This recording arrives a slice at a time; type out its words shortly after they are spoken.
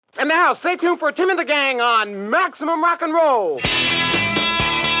And now, stay tuned for Tim and the Gang on Maximum Rock and Roll.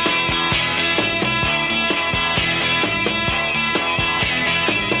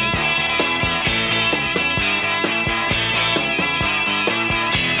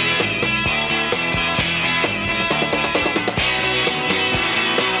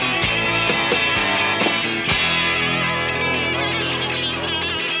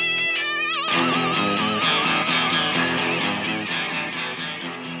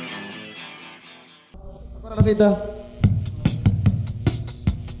 Cita.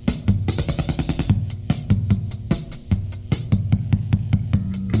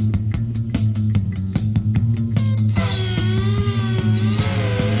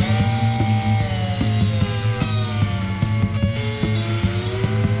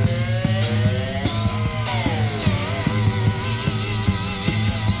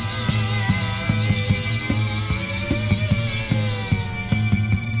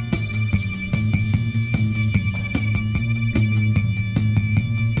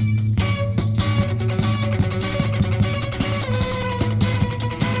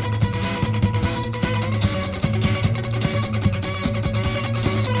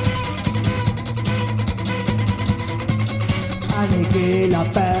 Aniquila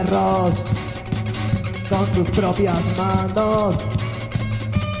perros con tus propias manos,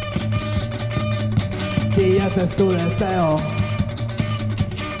 si ese es tu deseo.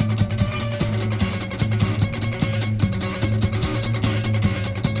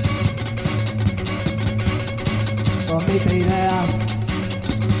 Omite ideas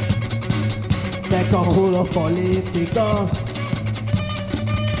de cojudos políticos,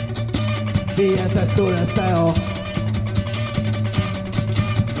 si ese es tu deseo.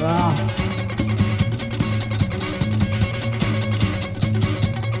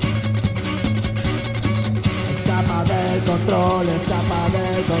 Escapa del control, escapa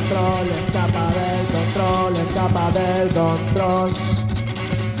del control, escapa del control, escapa del control,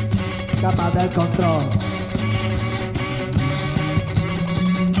 escapa del control.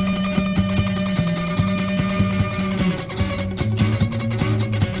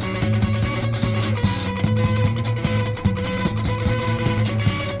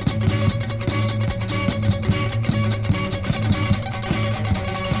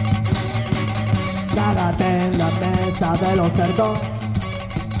 Cágate en la mesa de los cerdos,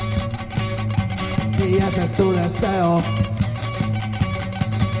 y ese es tu deseo.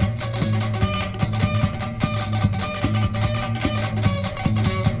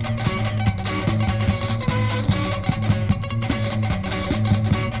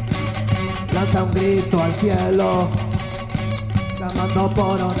 Lanza un grito al cielo, clamando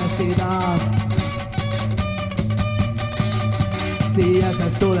por honestidad, si ese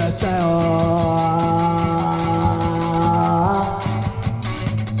es tu deseo.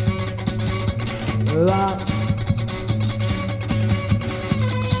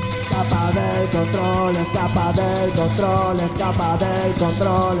 Escapa del control, escapa del control, escapa del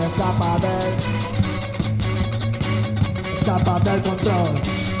control, escapa del control.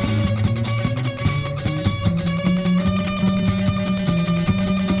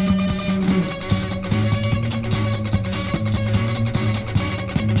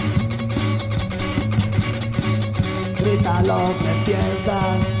 Grita lo que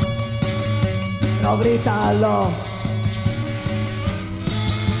piensas, no grítalo.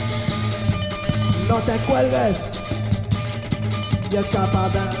 No te cuelgues y escapa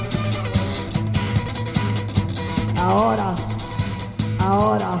de... Ahora,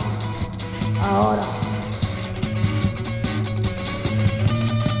 ahora, ahora.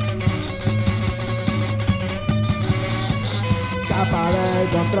 Escapa del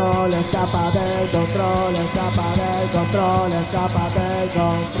control, escapa del control, escapa del control, escapa del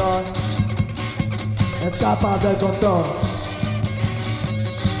control, escapa del control,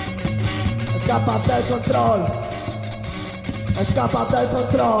 escapa del control, escapa del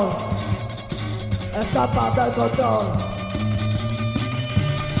control, escapa del control.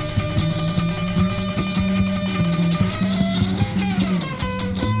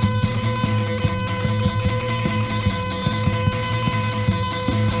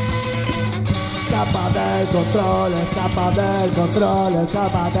 Escapa del control, escapa del control,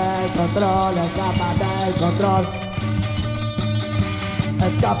 escapa del control, escapa del control,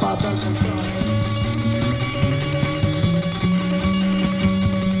 escapa del control.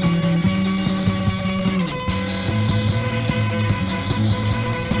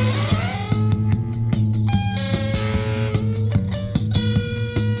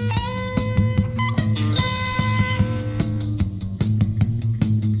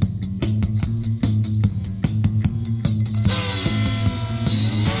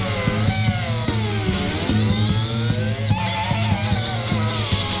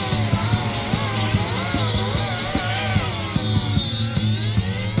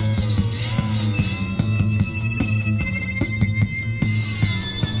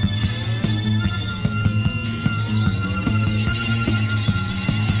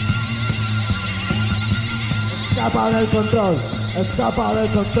 escapa del control, escapa del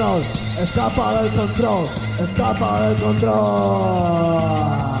control, escapa del control, escapa del control.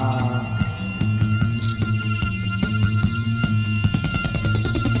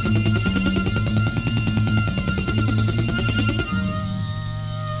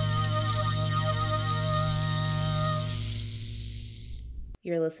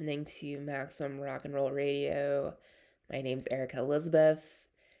 You're listening to Maximum Rock and Roll Radio. My name's Erica Elizabeth,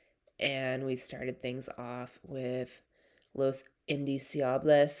 and we started things off with Los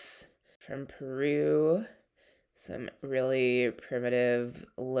Indiciables from Peru. Some really primitive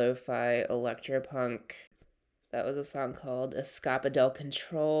lo-fi electropunk. That was a song called Escapa del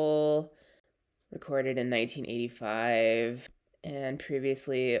Control, recorded in 1985. And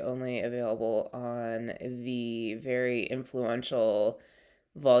previously only available on the very influential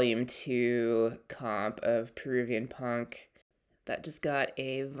Volume 2 comp of Peruvian punk that just got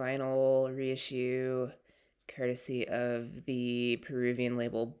a vinyl reissue courtesy of the Peruvian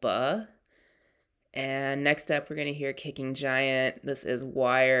label Buh. And next up, we're going to hear Kicking Giant. This is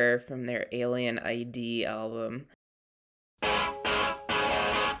Wire from their Alien ID album.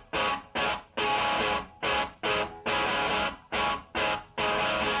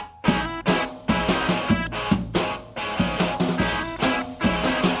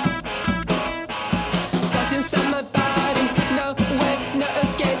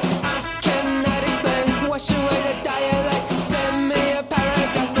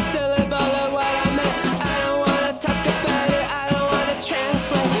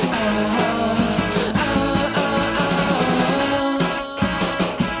 Translate.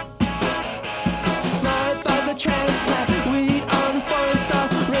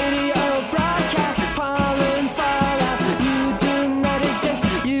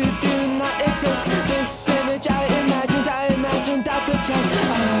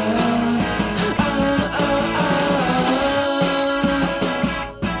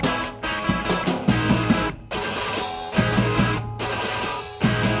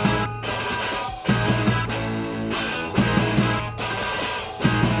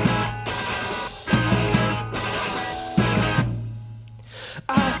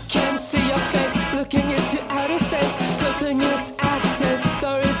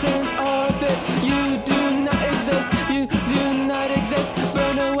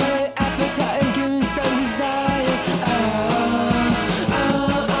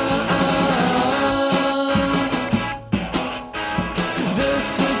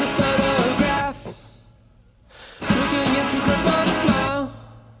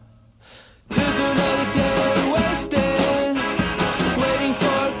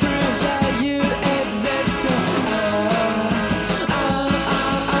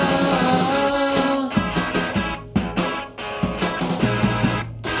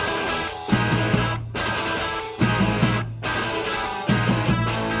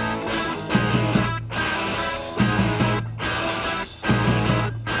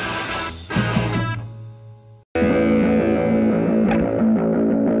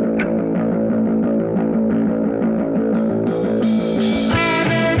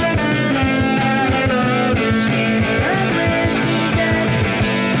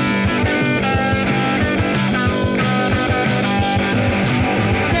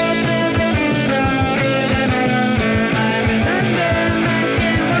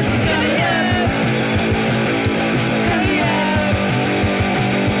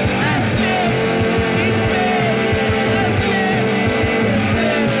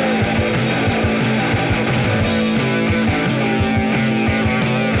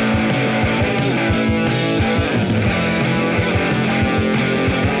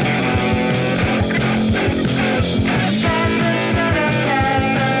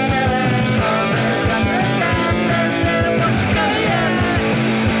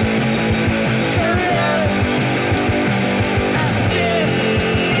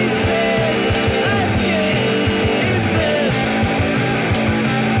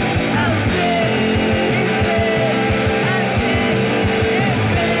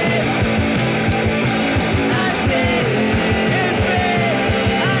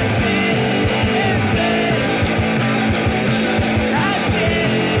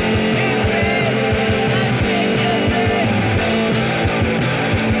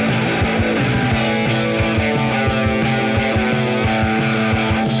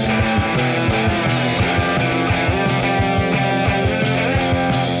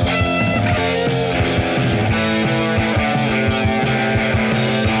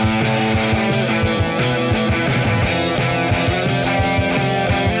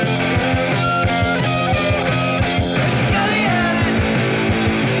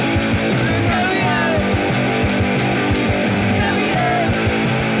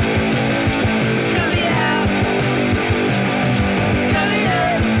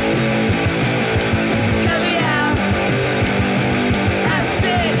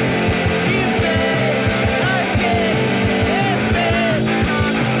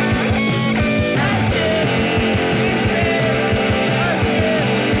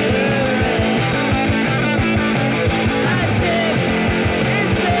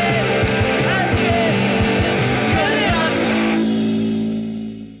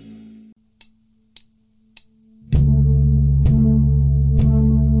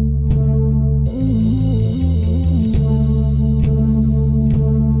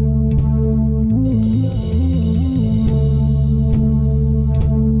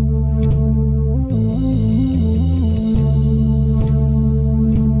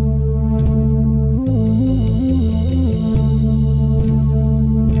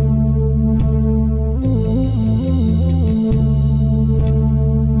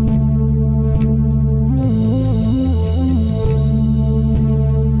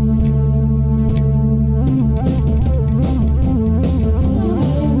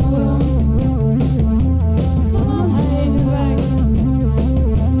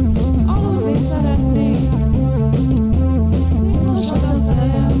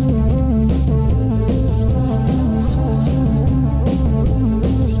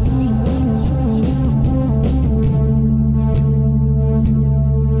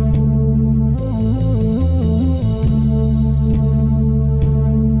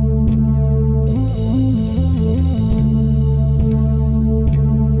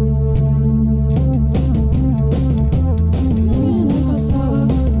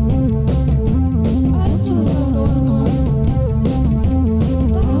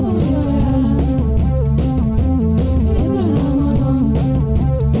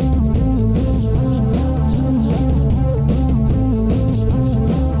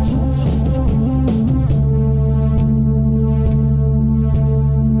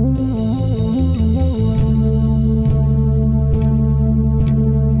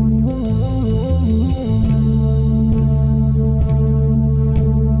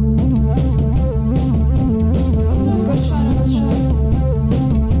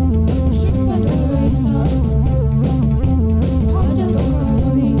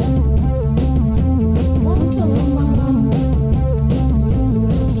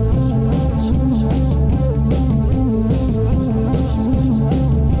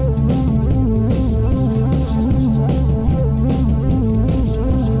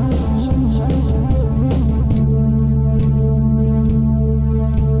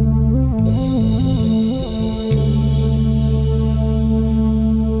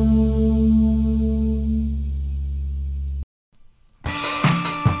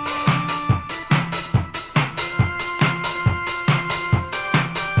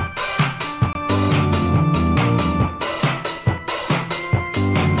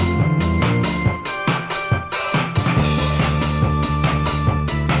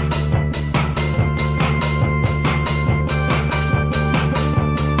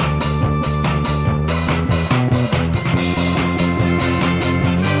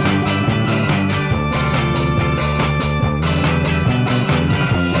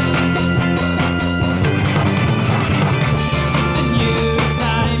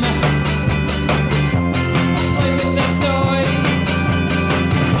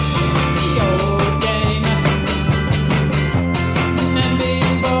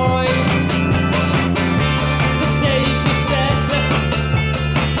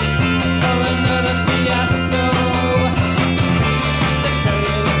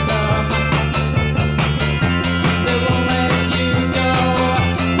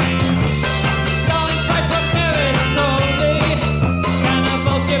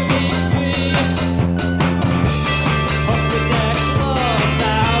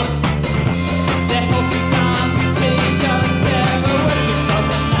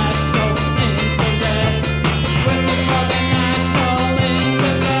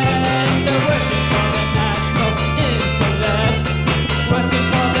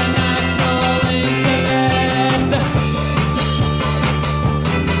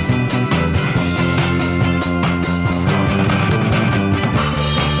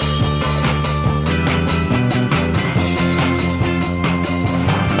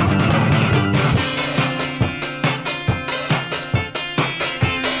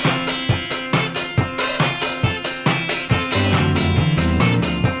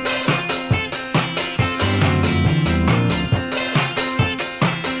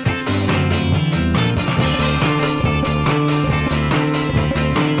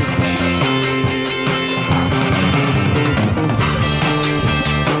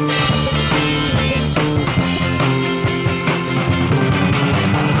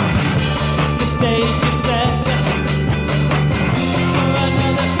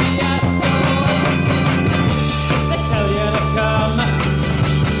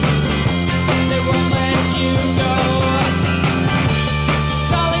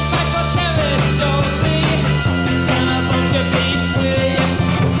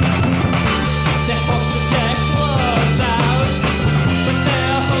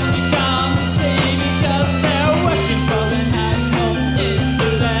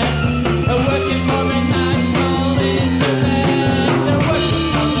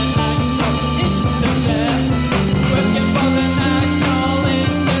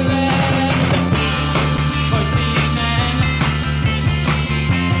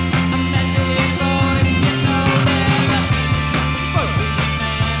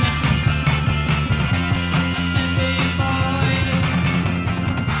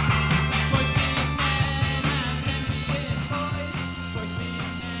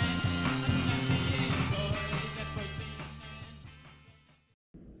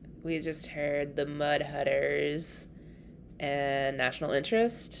 We just heard the Mudhutters and National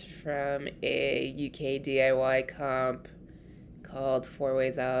Interest from a UK DIY comp called Four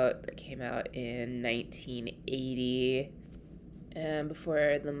Ways Out that came out in 1980. And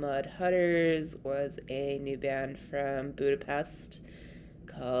before the Mudhutters was a new band from Budapest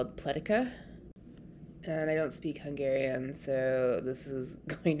called Pletica. And I don't speak Hungarian, so this is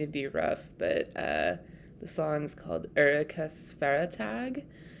going to be rough, but the song's called Erika Sferatag.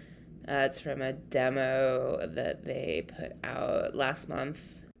 It's from a demo that they put out last month.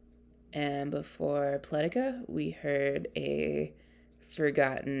 And before Pletica, we heard a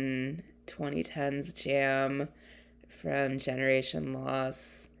forgotten 2010s jam from Generation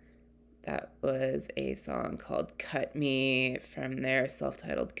Loss. That was a song called Cut Me from their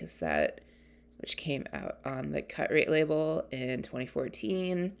self-titled cassette, which came out on the Cut Rate label in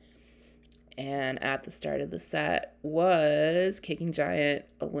 2014. And at the start of the set was Kicking Giant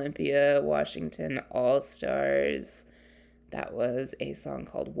Olympia Washington All-Stars. That was a song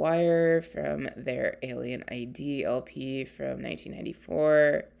called Wire from their Alien ID LP from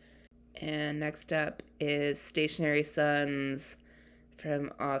 1994. And next up is Stationary Sons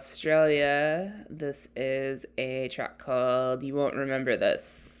from Australia. This is a track called You Won't Remember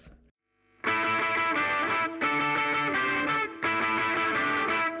This. They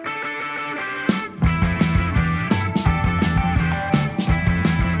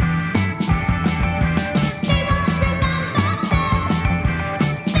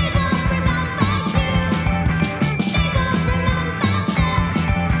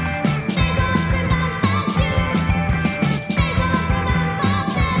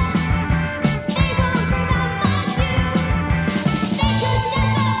could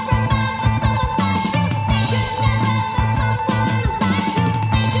never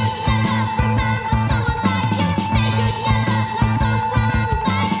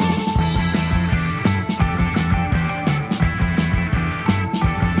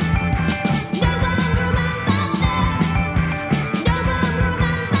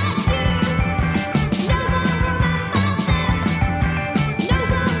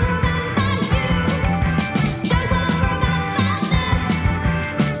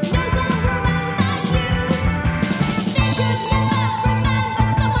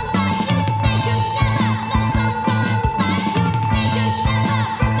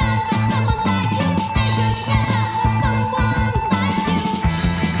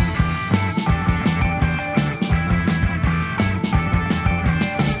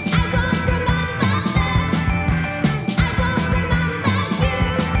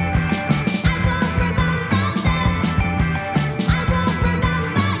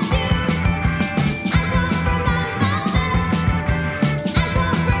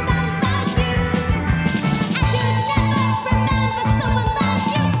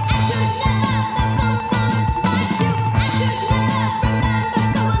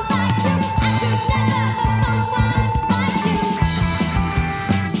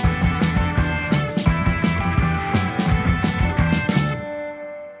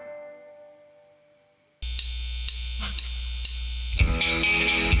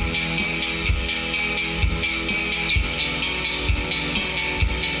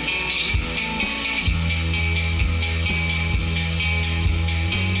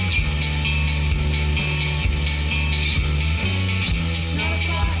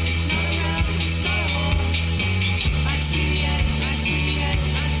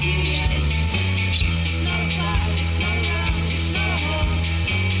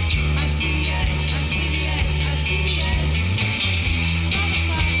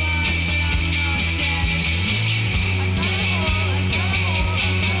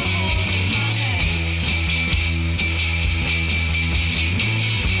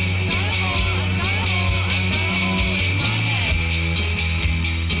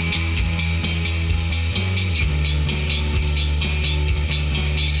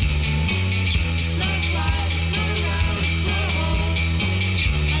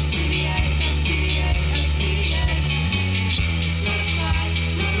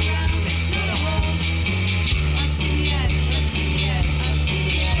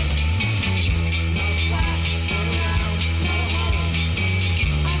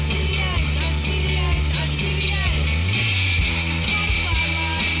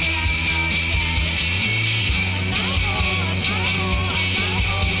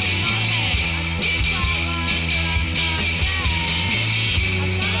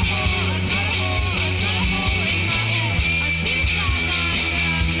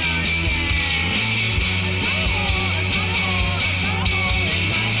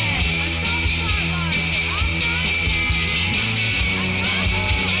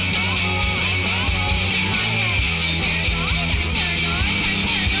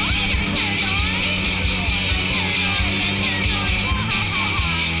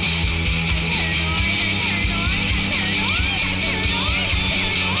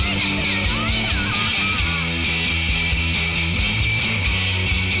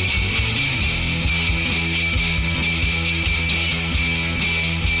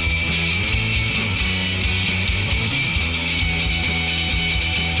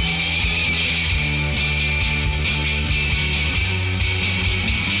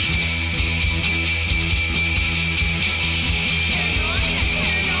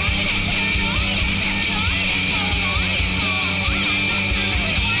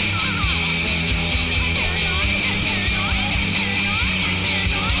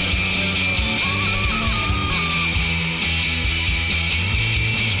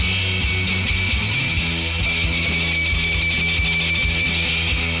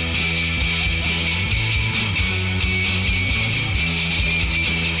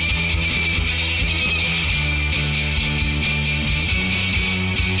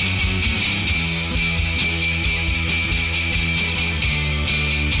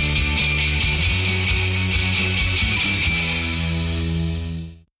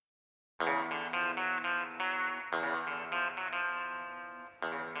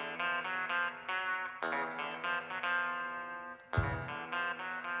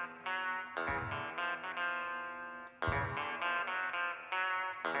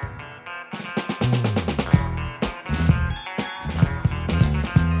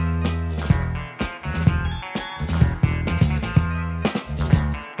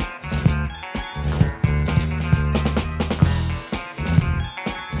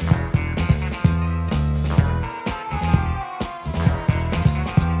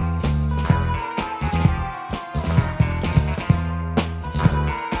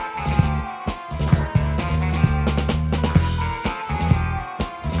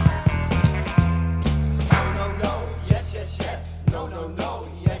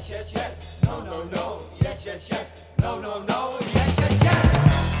yes, yes, yes. No, no, no, yes, yes, yes. No, no, no, yes, yes, yes.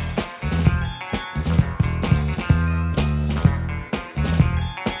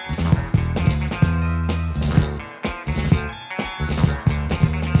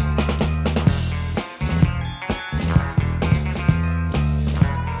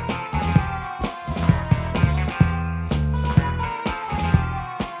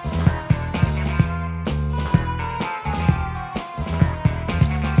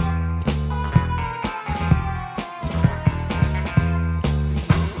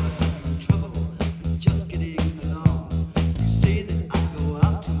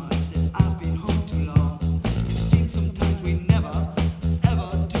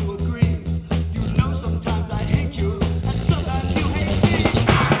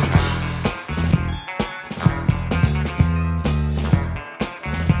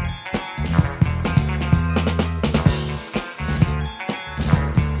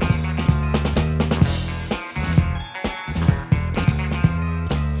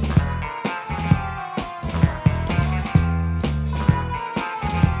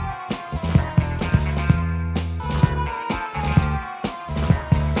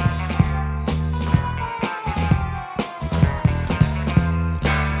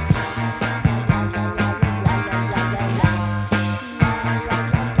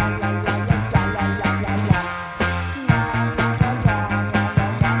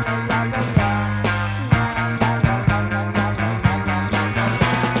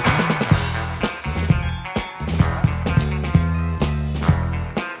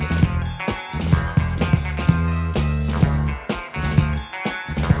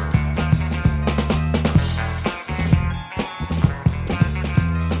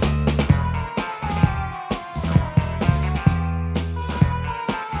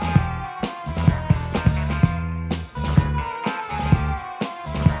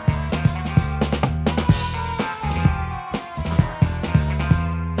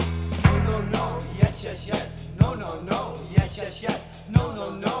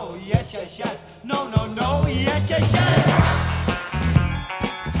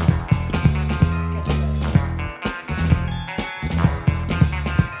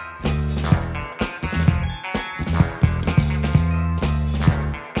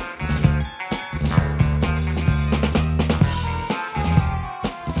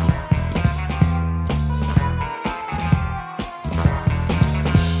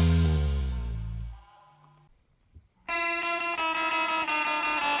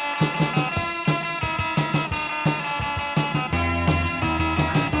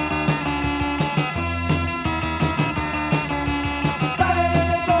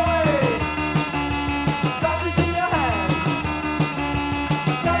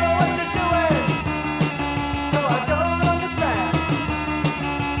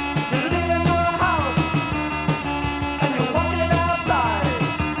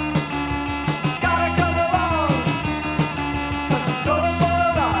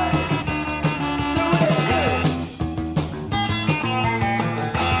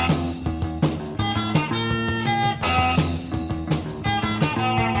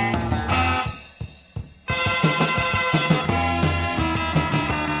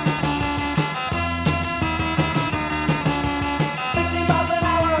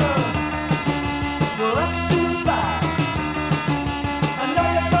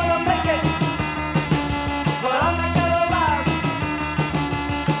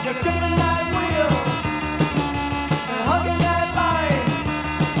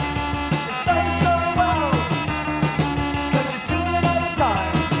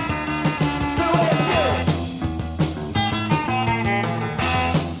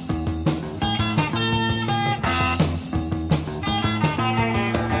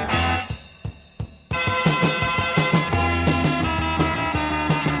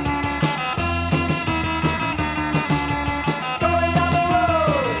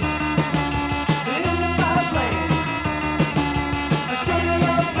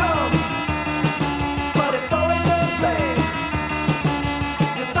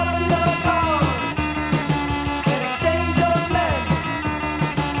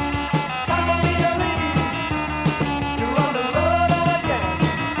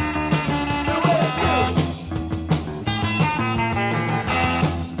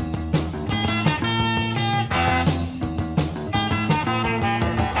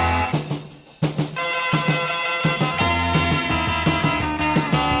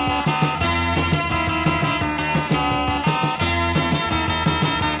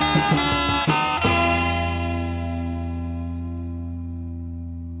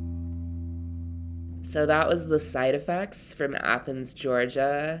 So that was The Side Effects from Athens,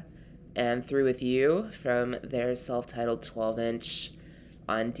 Georgia, and Through With You from their self-titled 12-inch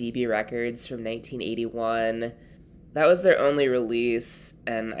on DB Records from 1981. That was their only release,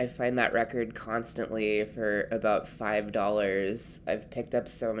 and I find that record constantly for about $5. I've picked up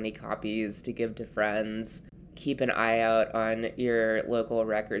so many copies to give to friends. Keep an eye out on your local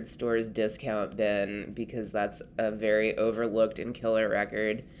record store's discount bin, because that's a very overlooked and killer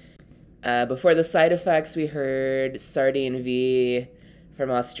record. Before The Side Effects, we heard Sardine V from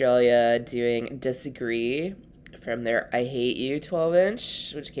Australia doing Disagree from their I Hate You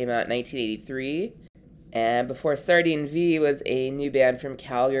 12-inch, which came out in 1983. And before Sardine V was a new band from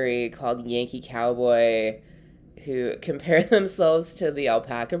Calgary called Yankee Cowboy, who compare themselves to the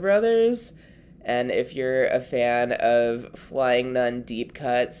Alpaca Brothers. And if you're a fan of Flying Nun deep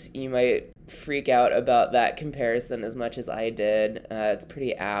cuts, you might freak out about that comparison as much as I did. It's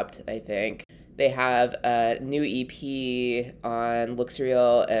pretty apt, I think. They have a new EP on Looks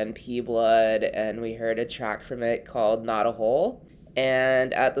Real and P Blood, and we heard a track from it called Not a Hole.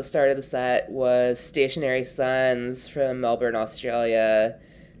 And at the start of the set was Stationary Sons from Melbourne, Australia,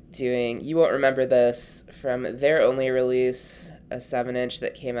 doing You Won't Remember This from their only release, a 7-inch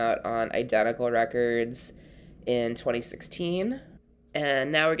that came out on Identical Records in 2016.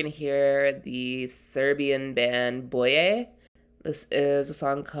 And now we're going to hear the Serbian band Boje. This is a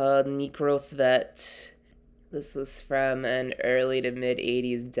song called Mikrosvet. This was from an early to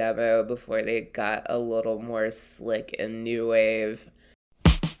mid-80s demo before they got a little more slick and new wave.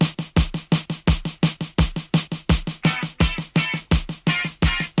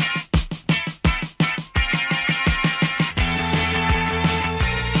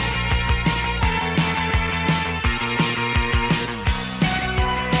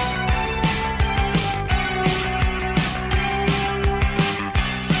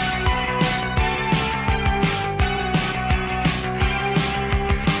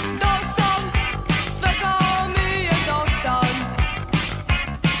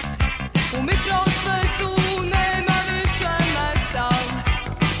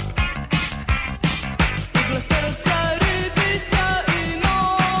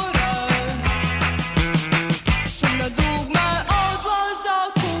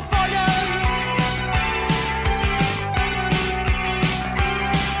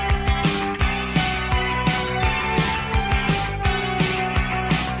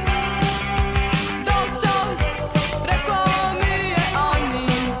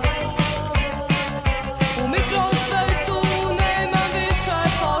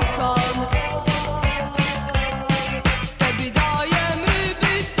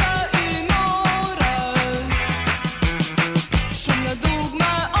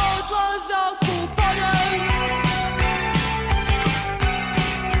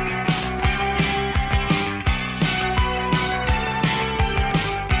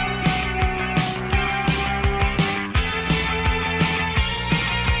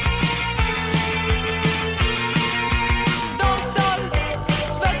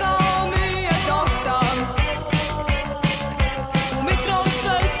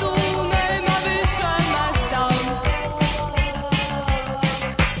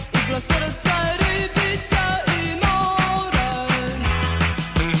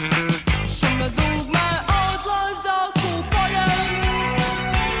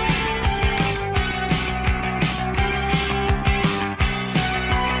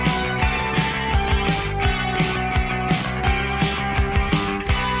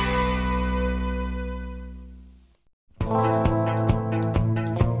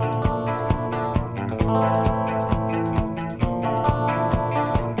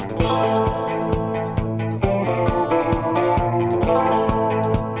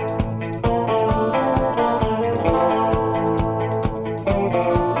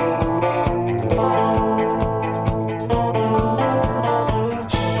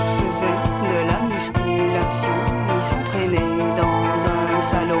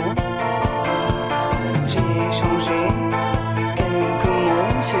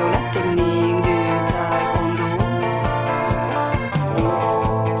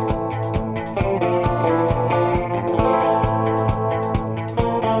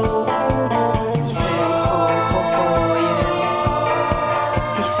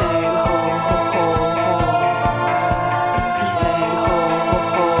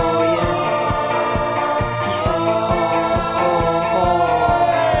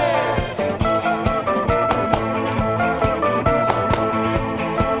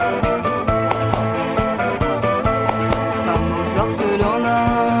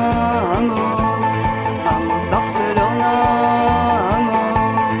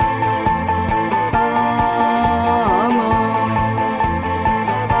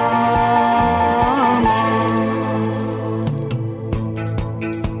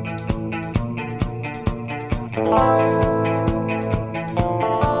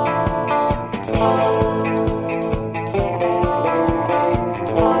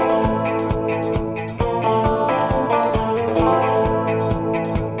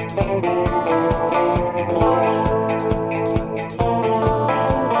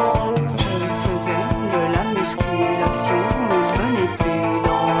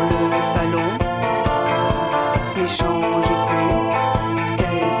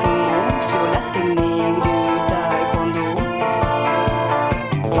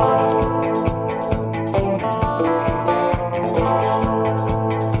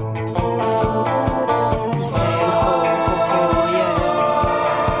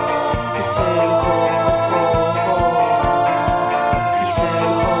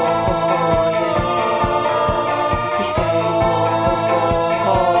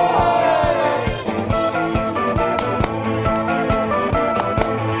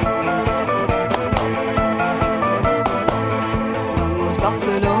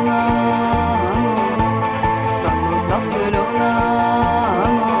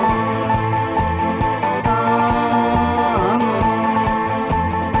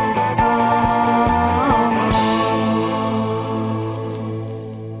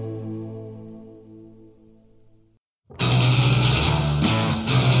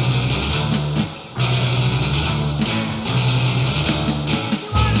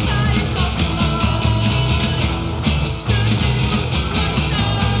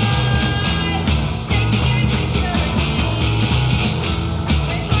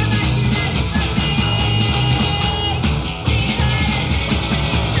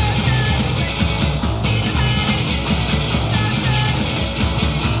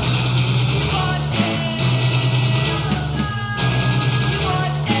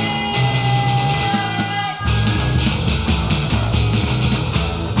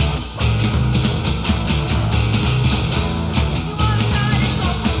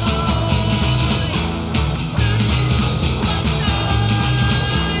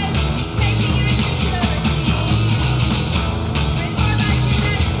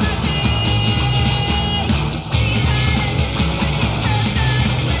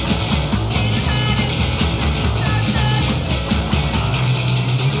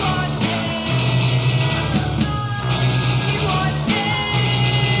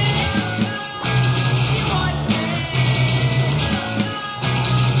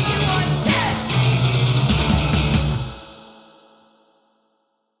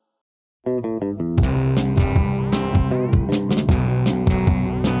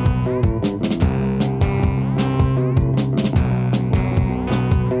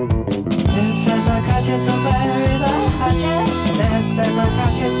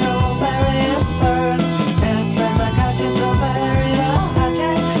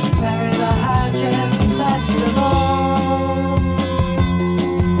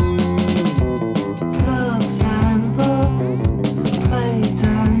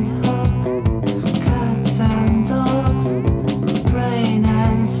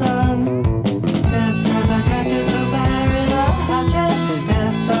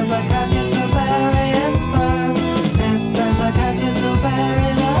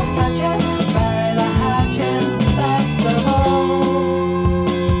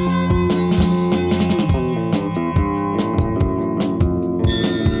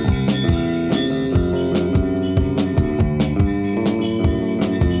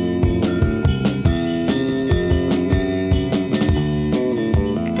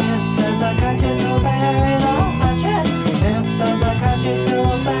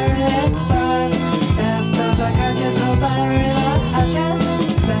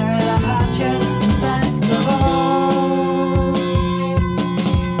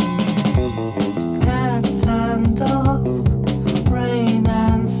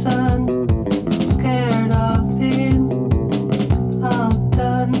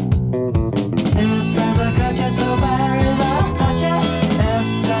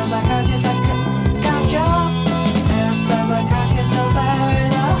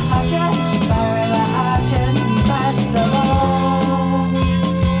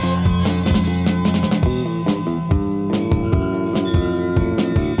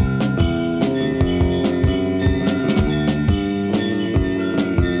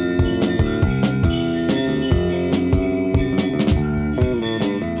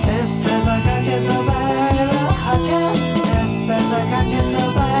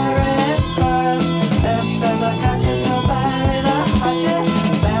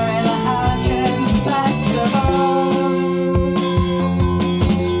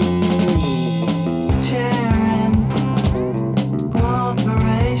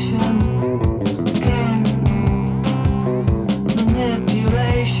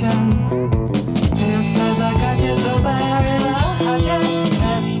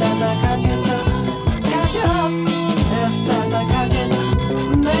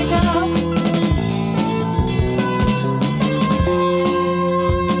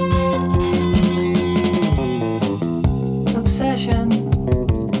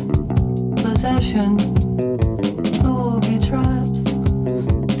 passion, booby traps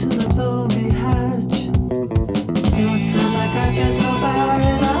to the booby hatch. If there's a catch, so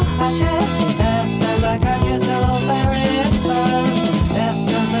bury the hatchet. If there's a catch, so bury it first. If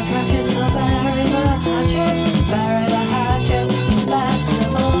there's a catch, so bury the hatchet. Bury the hatchet, last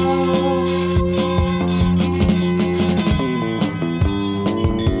of all.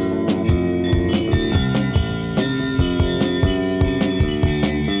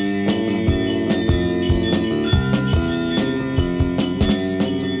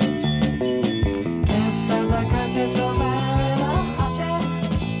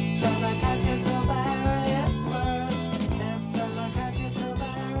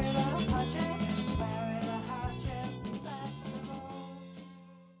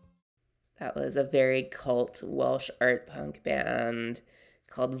 That was a very cult Welsh art punk band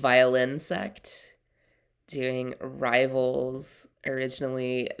called Violin Sect, doing Rivals,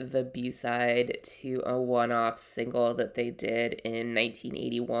 originally the B-side to a one-off single that they did in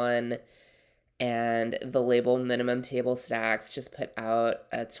 1981. And the label Minimum Table Stacks just put out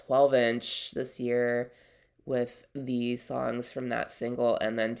a 12-inch this year with the songs from that single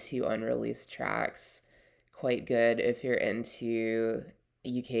and then 2 unreleased tracks. Quite good if you're into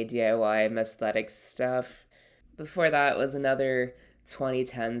UK DIY aesthetic stuff. Before that was another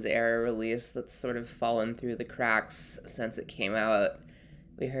 2010s era release that's sort of fallen through the cracks since it came out.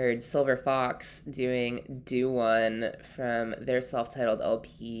 We heard Silver Fox doing Do One from their self-titled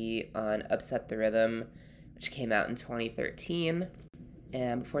LP on Upset the Rhythm, which came out in 2013.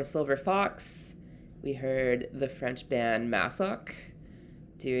 And before Silver Fox, we heard the French band Massoc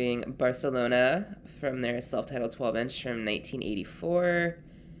doing Barcelona from their self-titled 12-inch from 1984.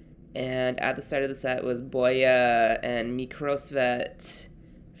 And at the start of the set was Boya and Mikrosvet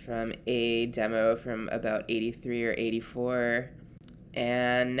from a demo from about 83 or 84.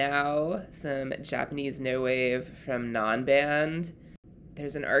 And now some Japanese no wave from Non-Band.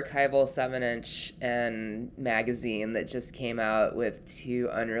 There's an archival 7-inch and magazine that just came out with 2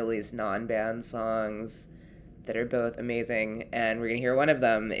 unreleased Non-Band songs that are both amazing, and we're gonna hear one of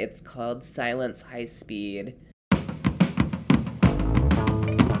them. It's called Silence High Speed.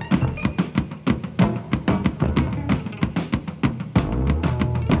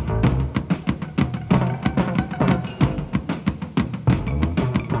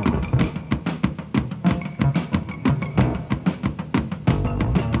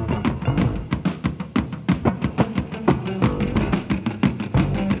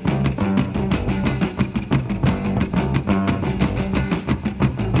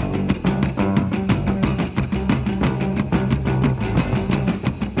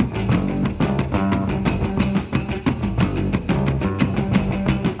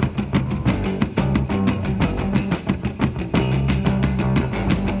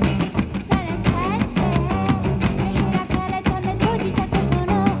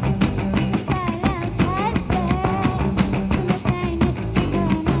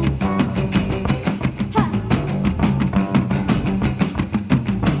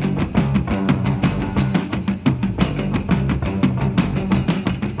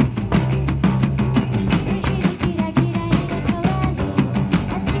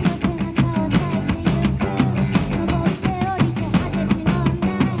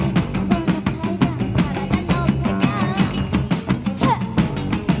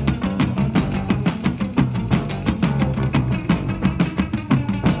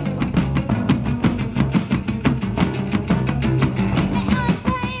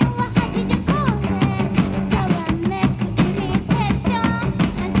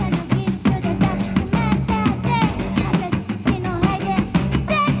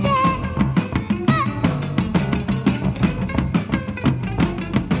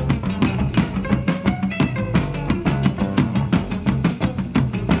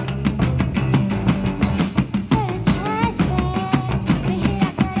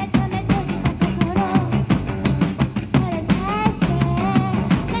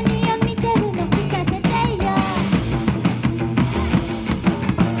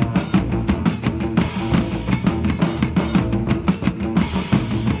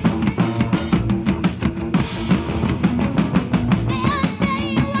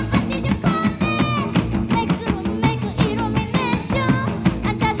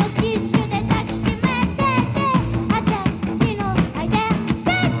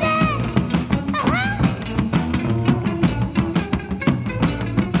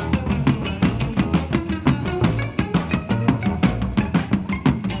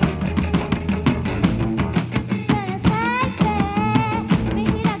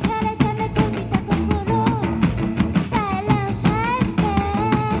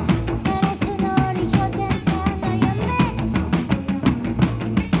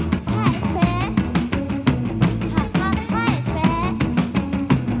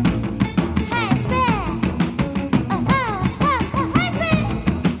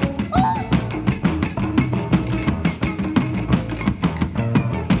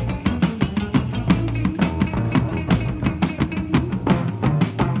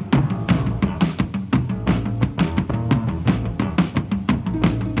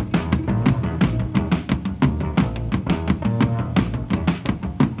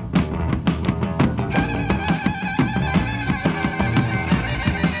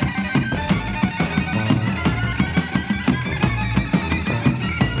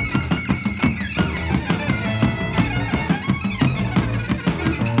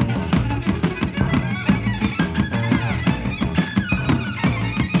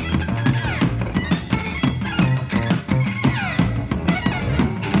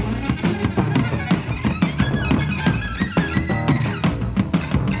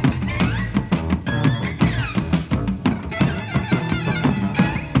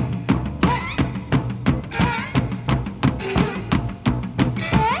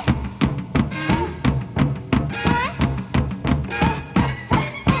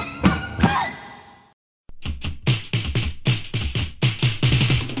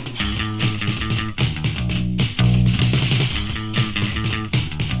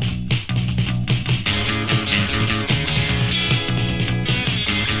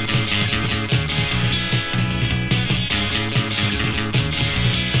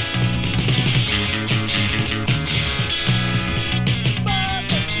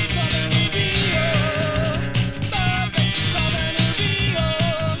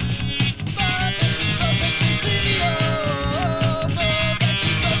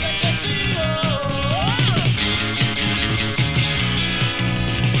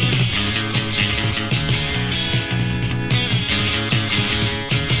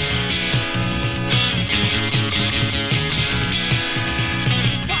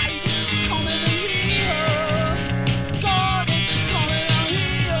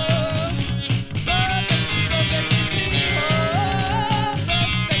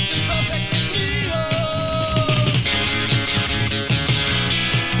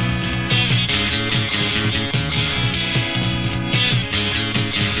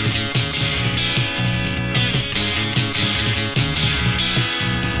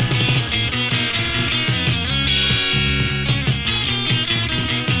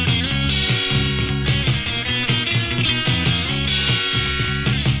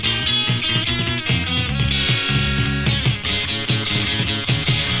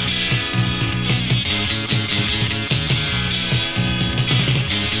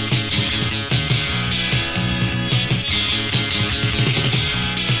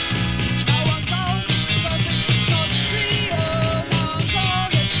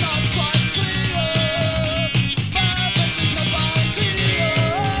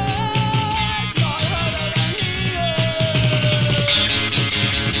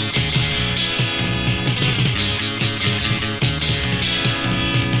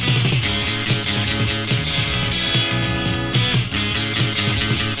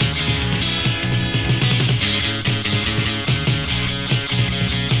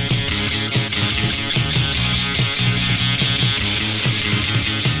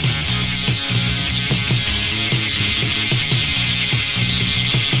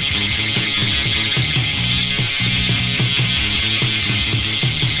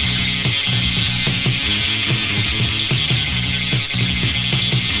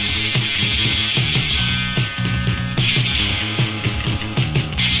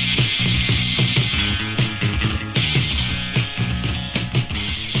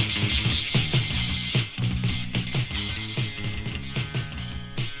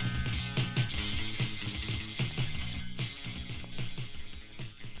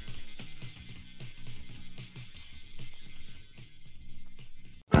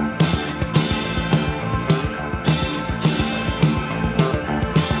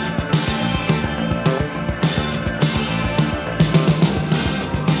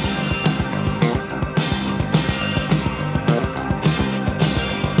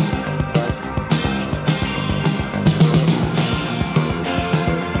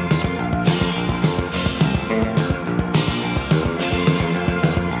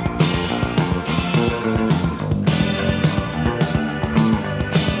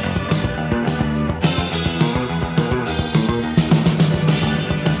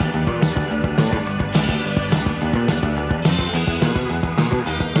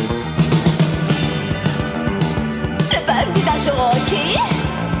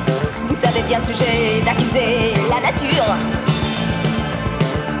 bien sujet d'accuser la nature.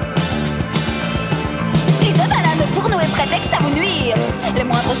 Une banane pour nous est prétexte à vous nuire. Les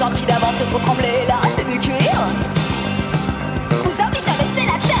moindres gentils d'avant te font trembler la race du cuir. Vous oblige à baisser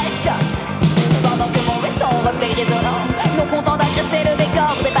la tête. Cependant que mon veston reflet grisonnant, non content d'agresser le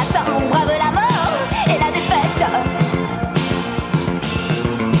décor des bassins, on brave la mort et la défaite.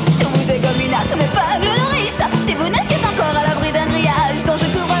 Je vous ai comme une hache, mes pagles nourrice. Si vous nassiez encore à l'abri d'un grillage dont je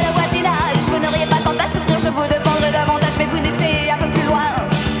couvre le voisinage, vous n'auriez pas tant à souffrir, je vous défendrai davantage, mais vous naissez un peu plus loin.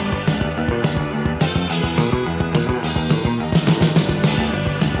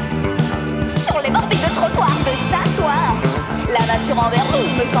 Sur les morbides trottoirs de Saint-Ouen, la nature envers vous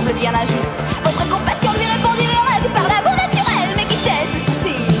me semble bien injuste. Votre compassion lui répondit raide par la boue naturelle, mais quittez ce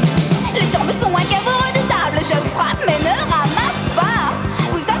souci. Les gens me sont incapables redoutables, je frappe mais ne ramasse pas.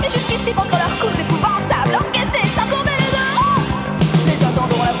 Vous avez jusqu'ici contre leurs coups épouvantables, encaissés sans courber les deux. Les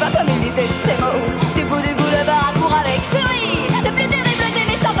attendront la fin comme il disait ces mots. Du bout du boulevard à court avec furie, le plus terrible des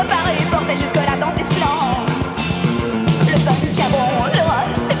méchants de Paris, porté jusque-là dans ses flancs. Le peuple tient bon, le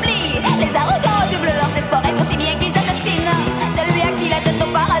roc se plie, les arrogants redoublent leurs efforts et font si bien qu'ils assassinent celui à qui la tête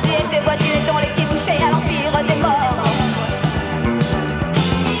au paradis était voisine et dont les pieds touchaient à l'empire des morts.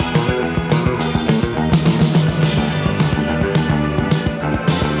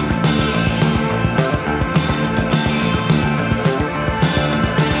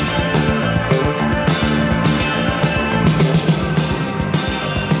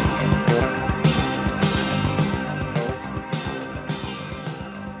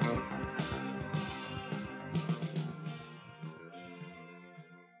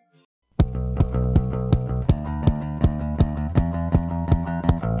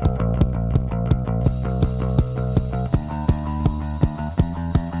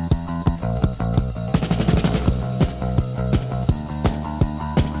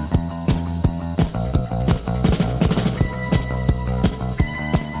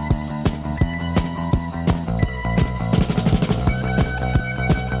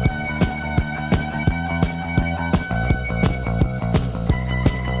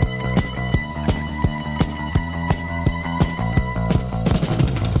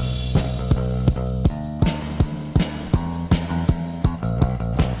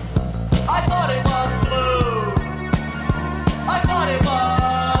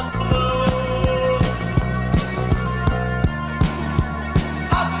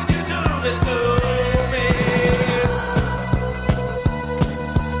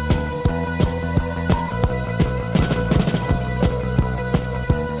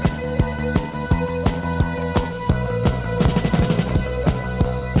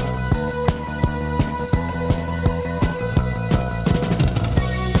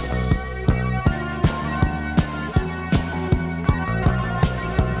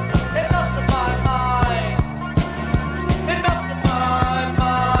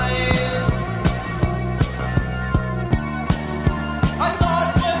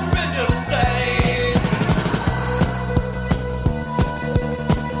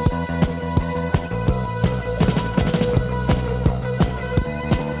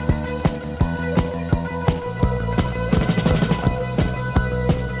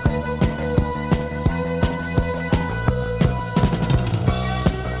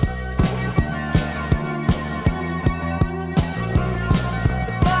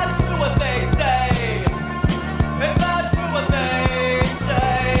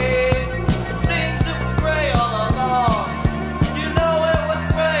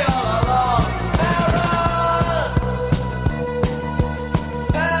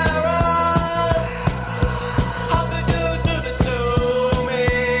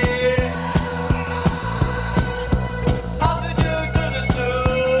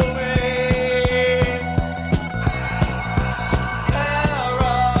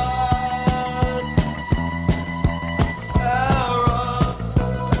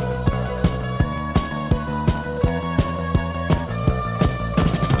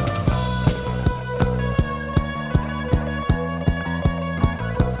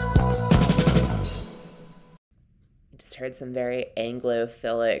 Heard some very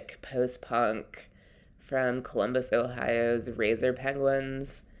Anglophilic post-punk from Columbus, Ohio's Razor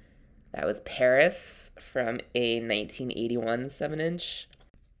Penguins. That was Paris from a 1981 7-inch.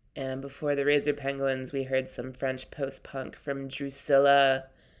 And before the Razor Penguins, we heard some French post-punk from Drusilla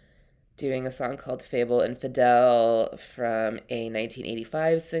doing a song called Fable Infidel from a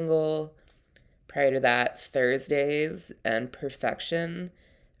 1985 single. Prior to that, Thursdays and Perfection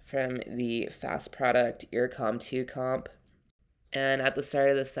from the Fast Product Earcom 2 comp. And at the start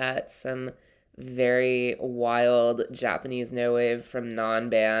of the set, some very wild Japanese no-wave from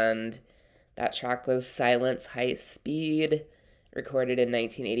non-band That track was Silence High Speed, recorded in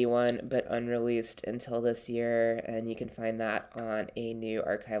 1981, but unreleased until this year, and you can find that on a new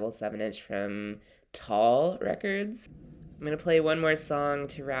archival 7-inch from Tall Records. I'm going to play one more song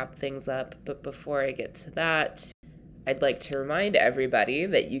to wrap things up, but before I get to that, I'd like to remind everybody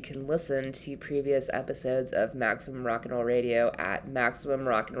that you can listen to previous episodes of Maximum Rock and Roll Radio at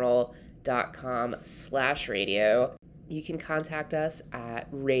MaximumRockandRoll.com/radio. You can contact us at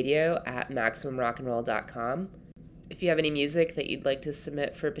radio@MaximumRockandRoll.com. If you have any music that you'd like to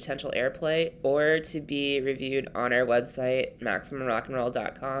submit for potential airplay or to be reviewed on our website,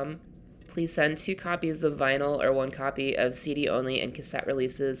 MaximumRockandRoll.com, please send 2 copies of vinyl or 1 copy of CD-only and cassette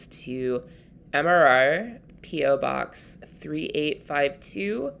releases to MRR, P.O. Box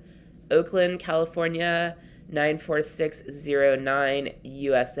 3852, Oakland, California 94609,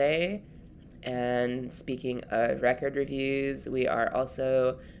 USA. And speaking of record reviews, we are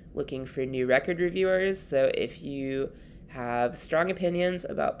also looking for new record reviewers. So if you have strong opinions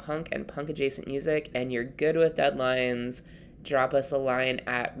about punk and punk-adjacent music and you're good with deadlines, drop us a line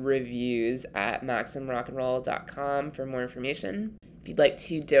at reviews@MaximumRockandRoll.com for more information. If you'd like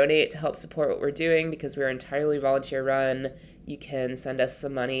to donate to help support what we're doing, because we're entirely volunteer run, you can send us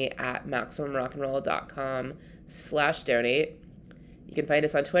some money at MaximumRockandRoll.com/donate. You can find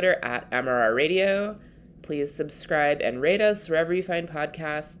us on Twitter at MRR Radio. Please subscribe and rate us wherever you find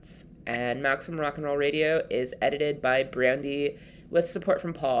podcasts. And Maximum Rock and Roll Radio is edited by Brandy with support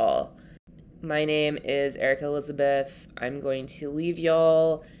from Paul. My name is Erica Elizabeth. I'm going to leave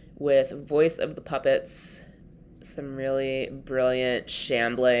y'all with Voice of the Puppets, some really brilliant,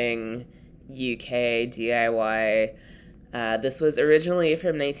 shambling UK DIY. This was originally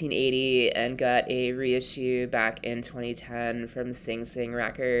from 1980 and got a reissue back in 2010 from Sing Sing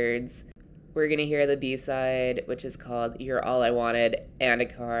Records. We're going to hear the B-side, which is called You're All I Wanted and a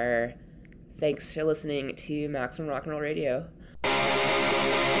Car. Thanks for listening to Maximum Rock and Roll Radio.